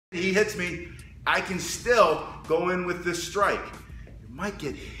He hits me, I can still go in with this strike. You might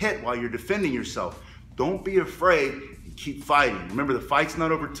get hit while you're defending yourself. Don't be afraid and keep fighting. Remember, the fight's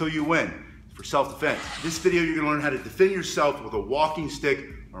not over till you win. It's for self-defense. This video, you're gonna learn how to defend yourself with a walking stick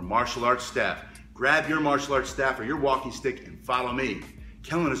or martial arts staff. Grab your martial arts staff or your walking stick and follow me.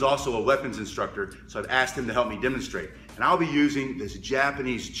 Kellen is also a weapons instructor, so I've asked him to help me demonstrate. And I'll be using this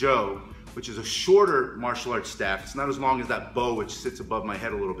Japanese Jo, which is a shorter martial arts staff. It's not as long as that bow, which sits above my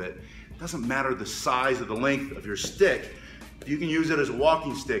head a little bit. It doesn't matter the size or the length of your stick. If you can use it as a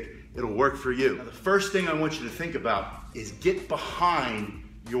walking stick, it'll work for you. Now, the first thing I want you to think about is get behind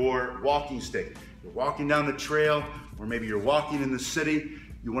your walking stick. You're walking down the trail, or maybe you're walking in the city.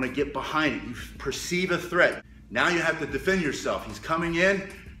 You want to get behind it. You perceive a threat. Now you have to defend yourself. He's coming in.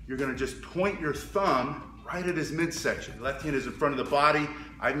 You're going to just point your thumb right at his midsection. Left hand is in front of the body.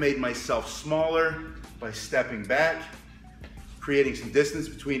 I've made myself smaller by stepping back, creating some distance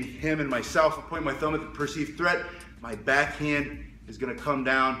between him and myself. I point my thumb at the perceived threat. My backhand is going to come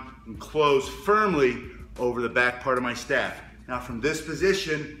down and close firmly over the back part of my staff. Now from this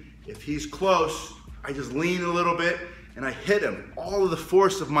position, if he's close, I just lean a little bit and I hit him. All of the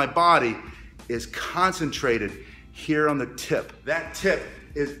force of my body is concentrated here on the tip. That tip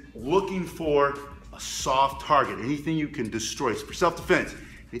is looking for a soft target, anything you can destroy. It's for self-defense.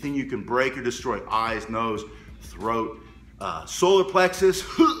 Anything you can break or destroy, eyes, nose, throat, solar plexus,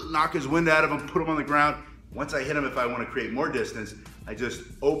 knock his wind out of him, put him on the ground. Once I hit him, if I want to create more distance, I just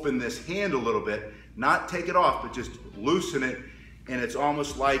open this hand a little bit, not take it off, but just loosen it, and it's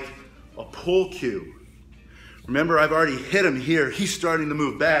almost like a pull cue. Remember, I've already hit him here. He's starting to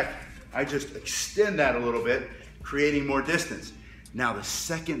move back. I just extend that a little bit, creating more distance. Now the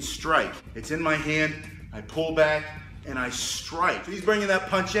second strike, it's in my hand, I pull back and I strike. So he's bringing that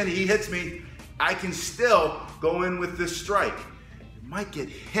punch in, he hits me, I can still go in with this strike. You might get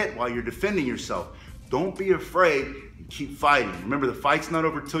hit while you're defending yourself. Don't be afraid and keep fighting. Remember, the fight's not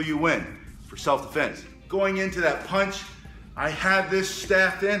over till you win. It's for self-defense. Going into that punch, I have this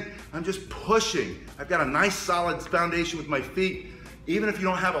staff in, I'm just pushing. I've got a nice solid foundation with my feet. Even if you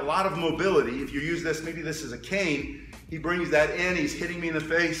don't have a lot of mobility, if you use this, maybe this is a cane, he brings that in, he's hitting me in the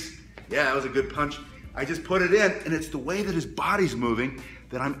face. Yeah, that was a good punch. I just put it in, and it's the way that his body's moving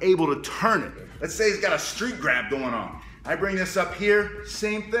that I'm able to turn it. Let's say he's got a street grab going on. I bring this up here,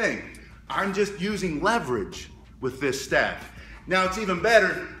 same thing. I'm just using leverage with this staff. Now it's even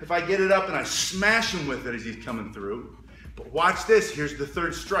better if I get it up and I smash him with it as he's coming through. But watch this, here's the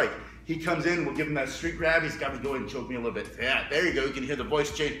third strike. He comes in, we'll give him that street grab. He's got me going, choke me a little bit. Yeah, there you go, you can hear the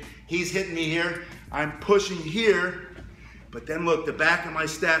voice change. He's hitting me here, I'm pushing here, but then look, the back of my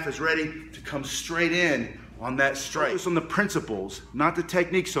staff is ready to come straight in on that strike. Focus on the principles, not the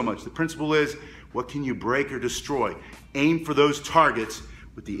technique so much. The principle is, what can you break or destroy? Aim for those targets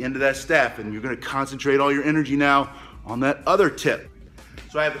with the end of that staff, and you're gonna concentrate all your energy now on that other tip.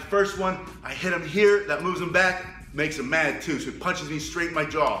 So I have the first one, I hit him here, that moves him back, makes him mad too, so it punches me straight in my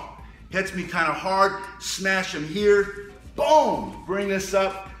jaw. Hits me kind of hard, smash him here, boom! Bring this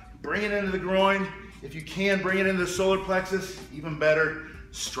up, bring it into the groin. If you can, bring it into the solar plexus, even better,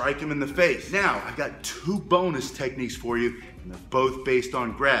 strike him in the face. Now, I've got two bonus techniques for you, and they're both based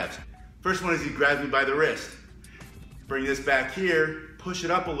on grabs. First one is he grabs me by the wrist. Bring this back here, push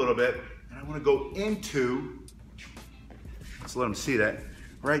it up a little bit, and I want to go into, let's let him see that,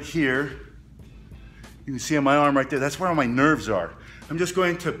 right here. You can see on my arm right there, that's where all my nerves are. I'm just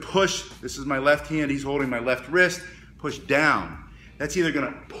going to push, this is my left hand, he's holding my left wrist, push down. That's either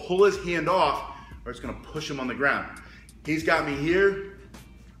gonna pull his hand off or it's gonna push him on the ground. He's got me here,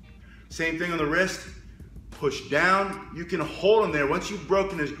 same thing on the wrist, push down. You can hold him there. Once you've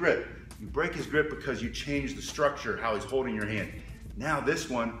broken his grip, you break his grip because you change the structure, how he's holding your hand. Now this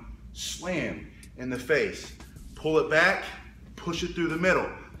one, slam in the face. Pull it back, push it through the middle.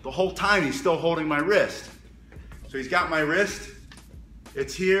 The whole time he's still holding my wrist. So he's got my wrist,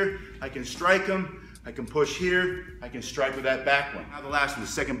 it's here, I can strike him, I can push here, I can strike with that back one. Now the last one,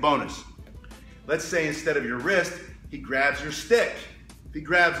 the second bonus. Let's say instead of your wrist, he grabs your stick. If he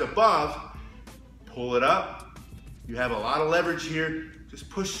grabs above, pull it up. You have a lot of leverage here, just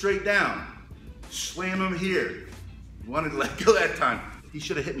push straight down. Slam him here. You wanted to let go that time. He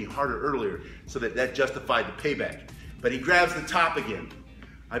should have hit me harder earlier so that justified the payback. But he grabs the top again.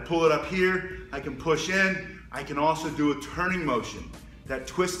 I pull it up here, I can push in, I can also do a turning motion. That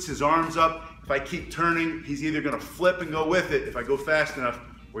twists his arms up. If I keep turning, he's either gonna flip and go with it if I go fast enough,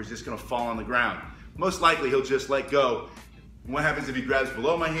 or he's just gonna fall on the ground. Most likely he'll just let go. And what happens if he grabs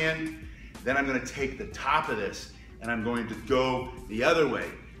below my hand? Then I'm gonna take the top of this and I'm going to go the other way.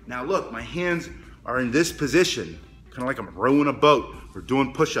 Now look, my hands are in this position, kind of like I'm rowing a boat. or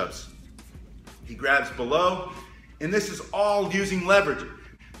doing push-ups. He grabs below, and this is all using leverage.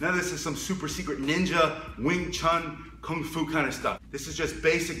 None of this is some super secret ninja, Wing Chun, Kung Fu kind of stuff. This is just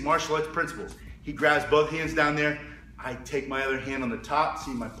basic martial arts principles. He grabs both hands down there. I take my other hand on the top,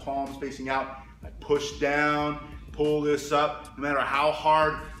 see my palms facing out. I push down, pull this up. No matter how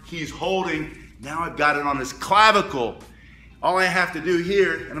hard he's holding, now I've got it on his clavicle. All I have to do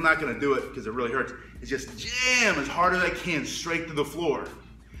here, and I'm not gonna do it because it really hurts, is just jam as hard as I can straight to the floor.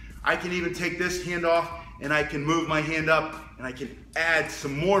 I can even take this hand off and I can move my hand up and I can add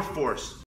some more force.